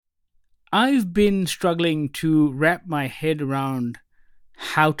I've been struggling to wrap my head around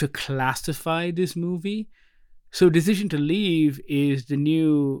how to classify this movie. So, Decision to Leave is the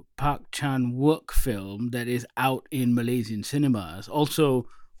new Park Chan-wook film that is out in Malaysian cinemas. Also,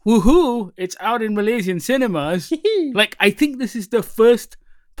 woohoo, it's out in Malaysian cinemas. Like, I think this is the first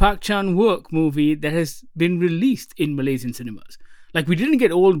Park Chan-wook movie that has been released in Malaysian cinemas. Like, we didn't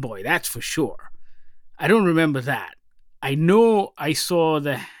get Old Boy, that's for sure. I don't remember that. I know I saw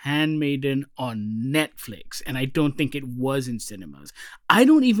The Handmaiden on Netflix, and I don't think it was in cinemas. I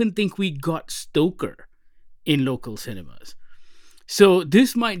don't even think we got Stoker in local cinemas. So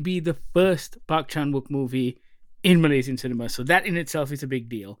this might be the first Park Chan-wook movie in Malaysian cinemas. So that in itself is a big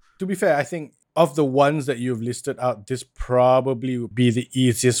deal. To be fair, I think of the ones that you've listed out, this probably would be the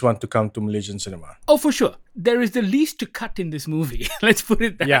easiest one to come to Malaysian cinema. Oh, for sure. There is the least to cut in this movie. Let's put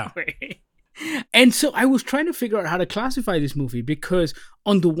it that way. And so I was trying to figure out how to classify this movie because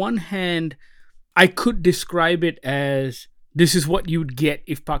on the one hand, I could describe it as this is what you'd get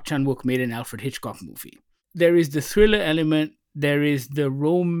if Park Chan-wook made an Alfred Hitchcock movie. There is the thriller element. There is the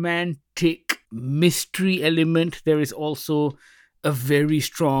romantic mystery element. There is also a very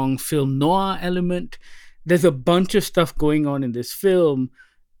strong film noir element. There's a bunch of stuff going on in this film.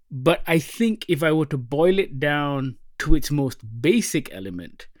 But I think if I were to boil it down to its most basic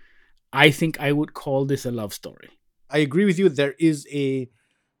element, I think I would call this a love story. I agree with you. There is a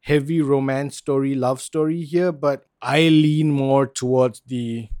heavy romance story, love story here, but I lean more towards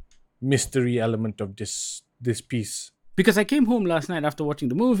the mystery element of this piece. Because I came home last night after watching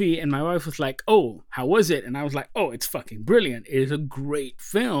the movie and my wife was like, oh, how was it? And I was like, oh, it's fucking brilliant. It is a great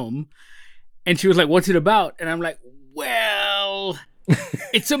film. And she was like, what's it about? And I'm like, well,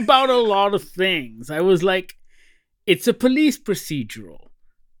 it's about a lot of things. I was like, it's a police procedural.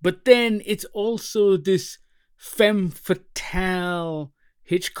 But then it's also this femme fatale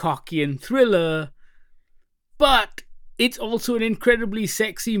Hitchcockian thriller. But it's also an incredibly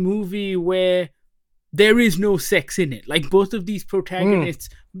sexy movie where there is no sex in it. Like both of these protagonists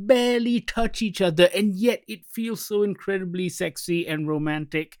barely touch each other, and yet it feels so incredibly sexy and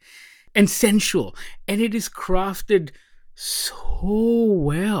romantic and sensual. And it is crafted so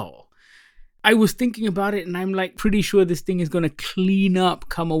well. I was thinking about it and I'm like pretty sure this thing is going to clean up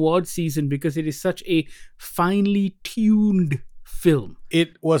come award season because it is such a finely tuned film.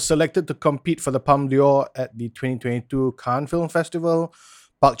 It was selected to compete for the Palme d'Or at the 2022 Cannes Film Festival.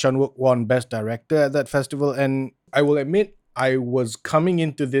 Park Chan-wook won Best Director at that festival. And I will admit, I was coming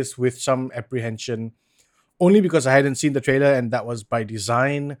into this with some apprehension only because I hadn't seen the trailer and that was by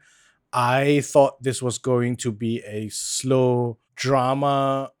design. I thought this was going to be a slow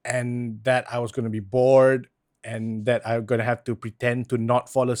drama and that I was going to be bored and that I'm going to have to pretend to not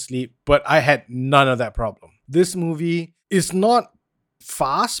fall asleep. But I had none of that problem. This movie is not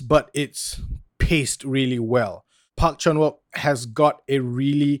fast, but it's paced really well. Park Chan-wook has got a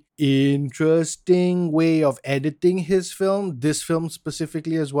really interesting way of editing his film, this film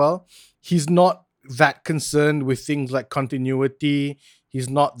specifically as well. He's not that concerned with things like continuity. He's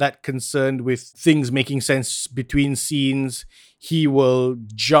not that concerned with things making sense between scenes. He will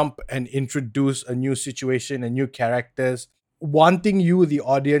jump and introduce a new situation and new characters, wanting you, the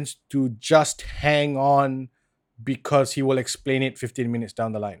audience, to just hang on because he will explain it 15 minutes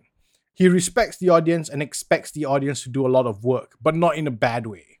down the line. He respects the audience and expects the audience to do a lot of work, but not in a bad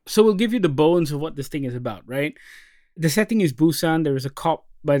way. So we'll give you the bones of what this thing is about, right? The setting is Busan. There is a cop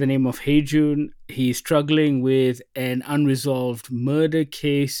by the name of Hae-jun. He's struggling with an unresolved murder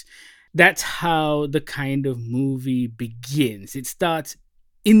case. That's how the kind of movie begins. It starts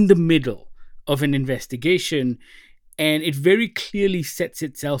in the middle of an investigation, and it very clearly sets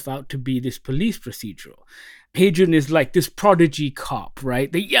itself out to be this police procedural. Hae-jun is like this prodigy cop,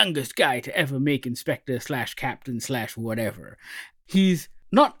 right? The youngest guy to ever make inspector / captain / whatever. He's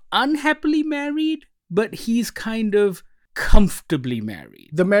not unhappily married, but he's kind of comfortably married.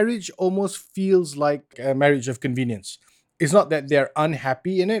 The marriage almost feels like a marriage of convenience. It's not that they're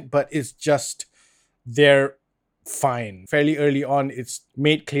unhappy in it, but it's just they're fine. Fairly early on, it's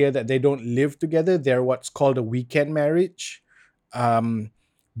made clear that they don't live together. They're what's called a weekend marriage.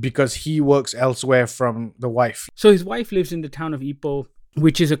 Because he works elsewhere from the wife. So his wife lives in the town of Ipoh,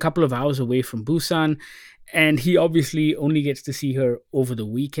 which is a couple of hours away from Busan, and he obviously only gets to see her over the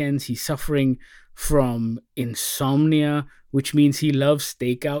weekends. He's suffering from insomnia, which means he loves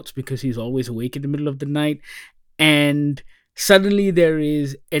stakeouts because he's always awake in the middle of the night. And suddenly there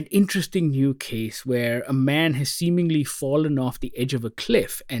is an interesting new case where a man has seemingly fallen off the edge of a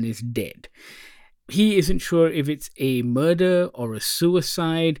cliff and is dead. He isn't sure if it's a murder or a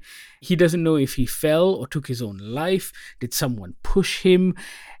suicide. He doesn't know if he fell or took his own life. Did someone push him?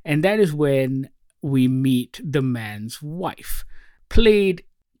 And that is when we meet the man's wife, played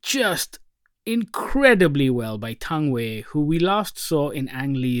just incredibly well by Tang Wei, who we last saw in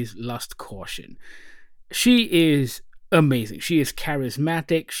Ang Lee's Lust Caution. She is amazing. She is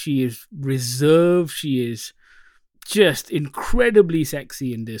charismatic. She is reserved. She is just incredibly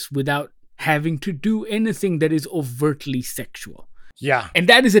sexy in this without having to do anything that is overtly sexual. Yeah. And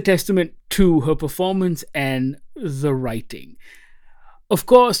that is a testament to her performance and the writing. Of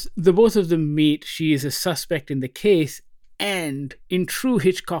course, the both of them meet. She is a suspect in the case, and in true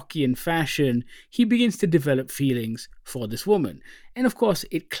Hitchcockian fashion, he begins to develop feelings for this woman. And of course,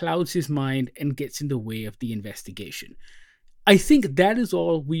 it clouds his mind and gets in the way of the investigation. I think that is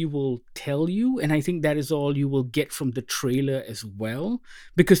all we will tell you, and I think that is all you will get from the trailer as well,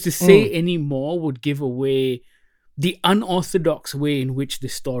 because to say any more would give away the unorthodox way in which the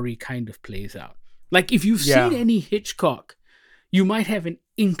story kind of plays out. Like, if you've seen any Hitchcock, you might have an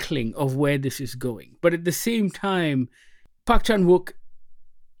inkling of where this is going. But at the same time, Park Chan-wook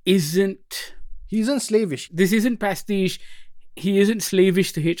isn't... He isn't slavish. This isn't pastiche. He isn't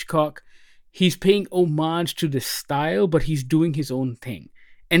slavish to Hitchcock. He's paying homage to the style, but he's doing his own thing.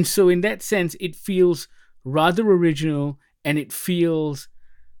 And so in that sense, it feels rather original, and it feels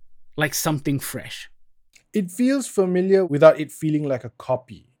like something fresh. It feels familiar without it feeling like a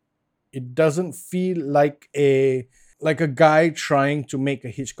copy. It doesn't feel like a guy trying to make a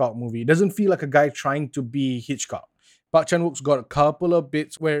Hitchcock movie. It doesn't feel like a guy trying to be Hitchcock. Park Chan-wook's got a couple of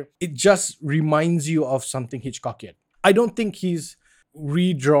bits where it just reminds you of something Hitchcockian. I don't think he's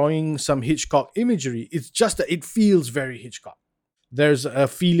redrawing some Hitchcock imagery. It's just that it feels very Hitchcock. There's a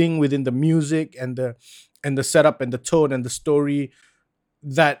feeling within the music and the setup and the tone and the story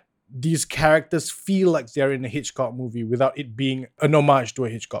that these characters feel like they're in a Hitchcock movie without it being an homage to a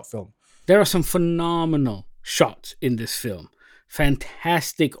Hitchcock film. There are some phenomenal shots in this film.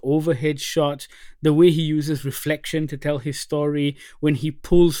 Fantastic overhead shots, the way he uses reflection to tell his story, when he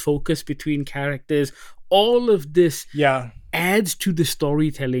pulls focus between characters, all of this adds to the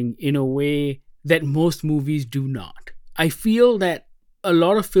storytelling in a way that most movies do not. I feel that a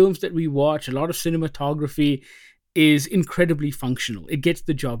lot of films that we watch, a lot of cinematography is incredibly functional. It gets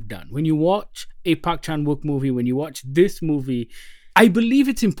the job done. When you watch a Park Chan-wook movie, when you watch this movie, I believe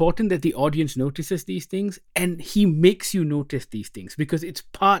it's important that the audience notices these things, and he makes you notice these things because it's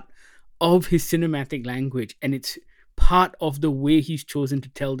part of his cinematic language and it's part of the way he's chosen to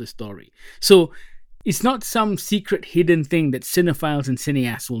tell the story. So it's not some secret hidden thing that cinephiles and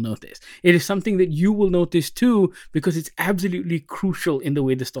cineasts will notice. It is something that you will notice too because it's absolutely crucial in the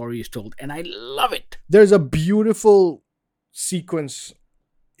way the story is told, and I love it. There's a beautiful sequence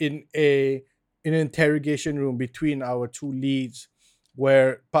in an interrogation room between our two leads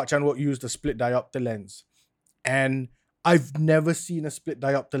where Park Chan-wook used a split diopter lens. And I've never seen a split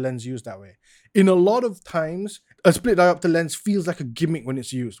diopter lens used that way. In a lot of times, a split diopter lens feels like a gimmick when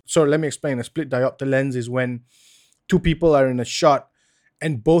it's used. So let me explain. A split diopter lens is when two people are in a shot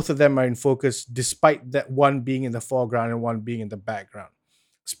and both of them are in focus, despite that one being in the foreground and one being in the background.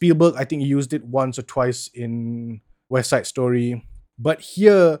 Spielberg, I think, used it once or twice in West Side Story. But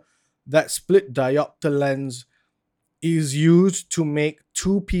here, that split diopter lens is used to make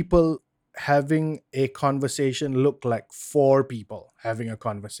two people having a conversation look like four people having a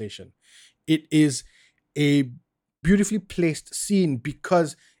conversation. It is a beautifully placed scene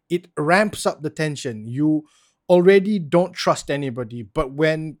because it ramps up the tension. You already don't trust anybody, but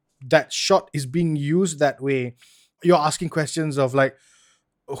when that shot is being used that way, you're asking questions of like,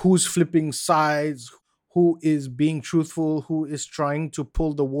 who's flipping sides, who is being truthful, who is trying to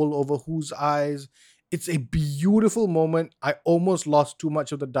pull the wool over whose eyes. It's a beautiful moment. I almost lost too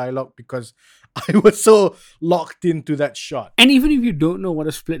much of the dialogue because I was so locked into that shot. And even if you don't know what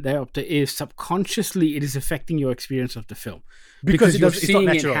a split diopter is, subconsciously it is affecting your experience of the film. Because you're seeing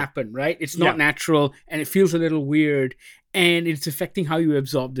it happen, right? It's not natural and it feels a little weird and it's affecting how you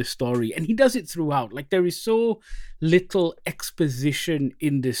absorb the story. And he does it throughout. Like, there is so little exposition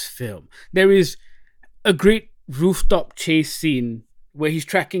in this film. There is a great rooftop chase scene where he's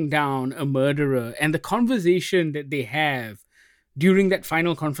tracking down a murderer, and the conversation that they have during that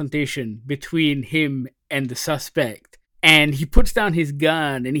final confrontation between him and the suspect. And he puts down his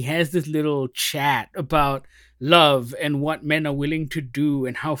gun and he has this little chat about love and what men are willing to do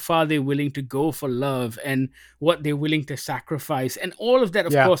and how far they're willing to go for love and what they're willing to sacrifice. And all of that,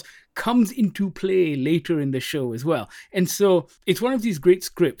 of course, comes into play later in the show as well. And so it's one of these great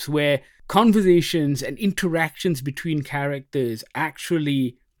scripts where conversations and interactions between characters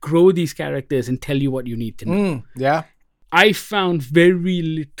actually grow these characters and tell you what you need to know. Yeah. I found very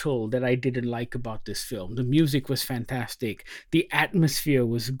little that I didn't like about this film. The music was fantastic. The atmosphere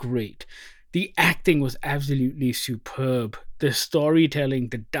was great. The acting was absolutely superb. The storytelling,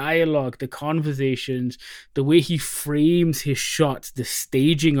 the dialogue, the conversations, the way he frames his shots, the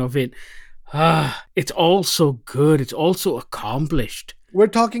staging of it. It's all so good. It's also accomplished. We're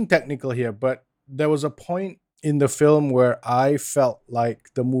talking technical here, but there was a point in the film where I felt like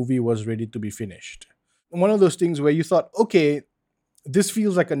the movie was ready to be finished. One of those things where you thought, okay, this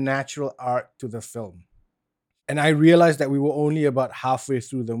feels like a natural arc to the film. And I realized that we were only about halfway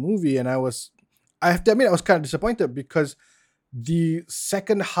through the movie, and I have to admit, I was kind of disappointed because the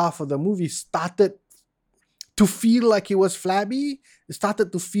second half of the movie started to feel like it was flabby. It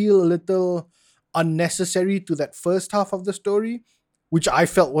started to feel a little unnecessary to that first half of the story, which I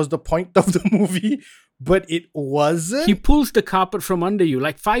felt was the point of the movie, but it wasn't. He pulls the carpet from under you.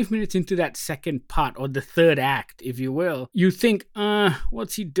 Like 5 minutes into that second part, or the third act, if you will, you think,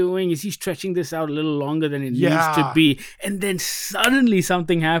 what's he doing? Is he stretching this out a little longer than it needs to be? And then suddenly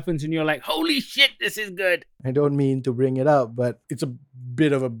something happens and you're like, holy shit, this is good. I don't mean to bring it up, but it's a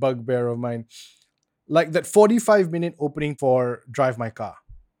bit of a bugbear of mine. Like that 45-minute opening for Drive My Car.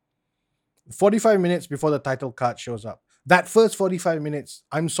 45 minutes before the title card shows up. That first 45 minutes,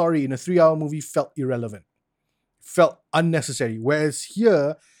 I'm sorry, in a 3-hour movie felt irrelevant. Felt unnecessary. Whereas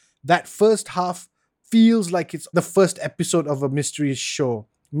here, that first half feels like it's the first episode of a mystery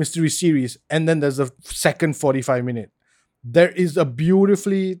series, and then there's a second 45 minute. There is a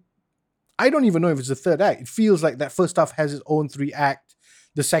beautifully, I don't even know if it's the third act. It feels like that first half has its own 3 act.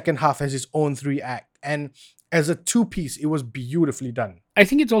 The second half has its own 3 act. And as a 2-piece, it was beautifully done. I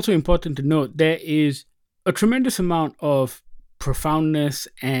think it's also important to note there is a tremendous amount of profoundness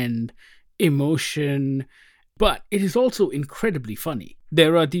and emotion, but it is also incredibly funny.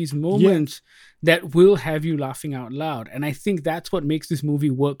 There are these moments that will have you laughing out loud. And I think that's what makes this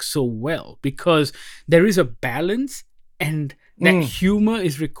movie work so well, because there is a balance, and that humor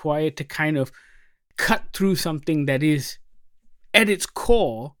is required to kind of cut through something that is, at its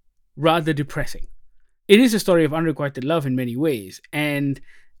core, rather depressing. It is a story of unrequited love in many ways. And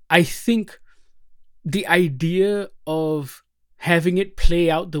I think the idea of having it play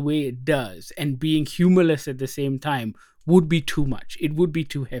out the way it does and being humorless at the same time would be too much. It would be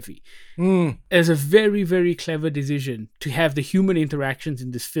too heavy. There's a very, very clever decision to have the human interactions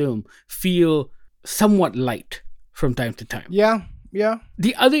in this film feel somewhat light from time to time. Yeah.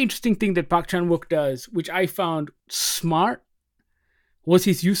 The other interesting thing that Park Chan-wook does, which I found smart, was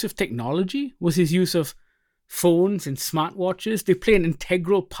his use of technology, was his use of phones and smartwatches. They play an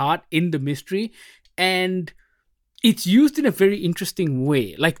integral part in the mystery, and it's used in a very interesting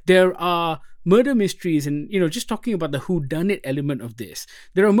way. Like, there are murder mysteries, and, just talking about the whodunit element of this,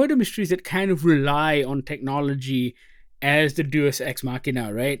 there are murder mysteries that kind of rely on technology as the deus ex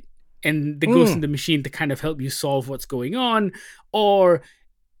machina, right? And the ghost in the machine to kind of help you solve what's going on, or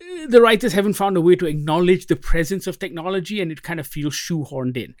the writers haven't found a way to acknowledge the presence of technology and it kind of feels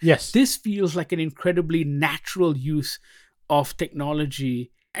shoehorned in. Yes. This feels like an incredibly natural use of technology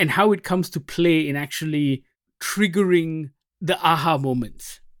and how it comes to play in actually triggering the aha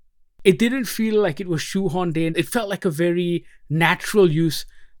moments. It didn't feel like it was shoehorned in. It felt like a very natural use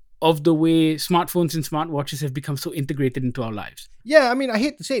of the way smartphones and smartwatches have become so integrated into our lives. Yeah, I mean, I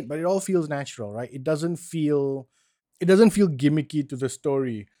hate to say it, but it all feels natural, right? It doesn't feel gimmicky to the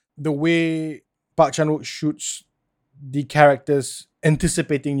story. The way Park Chan-wook shoots the characters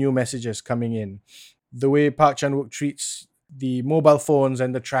anticipating new messages coming in. The way Park Chan-wook treats the mobile phones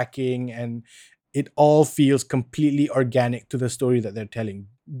and the tracking, and it all feels completely organic to the story that they're telling.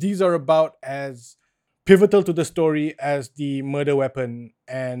 These are about as pivotal to the story as the murder weapon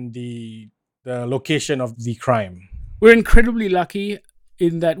and the location of the crime. We're incredibly lucky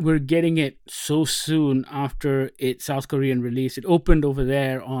in that we're getting it so soon after its South Korean release. It opened over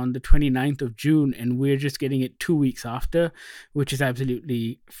there on the 29th of June, and we're just getting it 2 weeks after, which is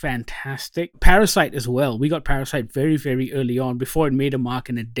absolutely fantastic. Parasite as well. We got Parasite very, very early on, before it made a mark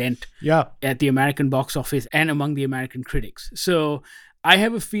and a dent at the American box office and among the American critics. So I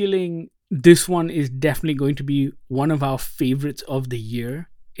have a feeling this one is definitely going to be one of our favorites of the year.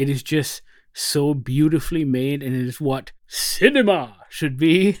 It is just so beautifully made, and it is what cinema should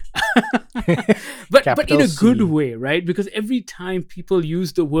be. but in a good way, right? Because every time people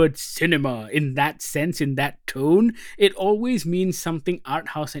use the word cinema in that sense, in that tone, it always means something art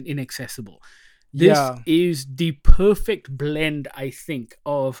house and inaccessible. This is the perfect blend, I think,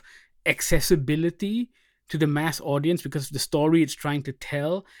 of accessibility to the mass audience because of the story it's trying to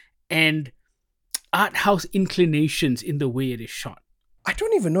tell, and art house inclinations in the way it is shot. I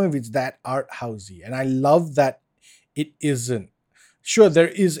don't even know if it's that art housey, and I love that it isn't. Sure, there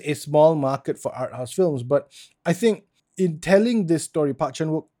is a small market for art house films, but I think in telling this story, Park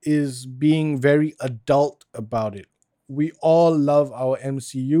Chan-wook is being very adult about it. We all love our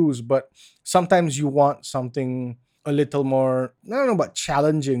MCUs, but sometimes you want something a little more, I don't know about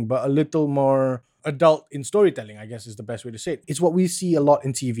challenging, but a little more adult in storytelling, I guess is the best way to say it. It's what we see a lot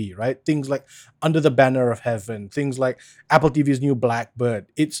in TV, right? Things like Under the Banner of Heaven, things like Apple TV's new Blackbird.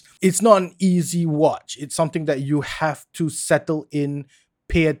 It's not an easy watch. It's something that you have to settle in,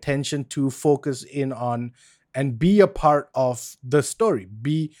 pay attention to, focus in on, and be a part of the story.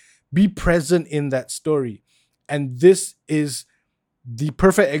 Be present in that story. And this is the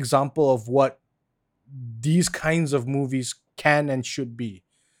perfect example of what these kinds of movies can and should be.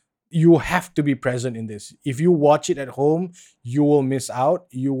 You have to be present in this. If you watch it at home, you will miss out.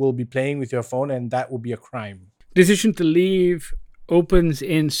 You will be playing with your phone, and that will be a crime. Decision to Leave opens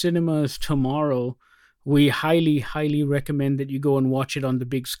in cinemas tomorrow. We highly, highly recommend that you go and watch it on the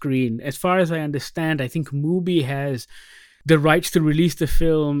big screen. As far as I understand, I think Mubi has the rights to release the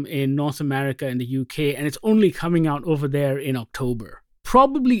film in North America and the UK, and it's only coming out over there in October.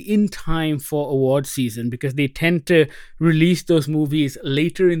 Probably in time for award season, because they tend to release those movies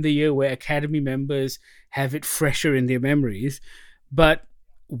later in the year where Academy members have it fresher in their memories. But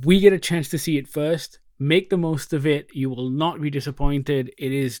we get a chance to see it first. Make the most of it. You will not be disappointed.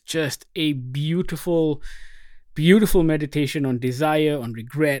 It is just a beautiful, beautiful meditation on desire, on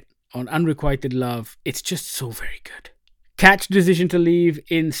regret, on unrequited love. It's just so very good. Catch Decision to Leave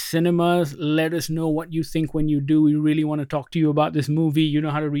in cinemas. Let us know what you think when you do. We really want to talk to you about this movie. You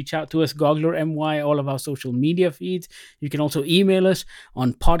know how to reach out to us, Goggler MY, all of our social media feeds. You can also email us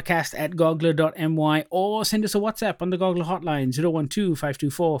on podcast@goggler.my or send us a WhatsApp on the Goggler hotline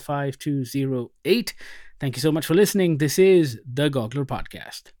 012-524-5208. Thank you so much for listening. This is the Goggler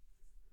Podcast.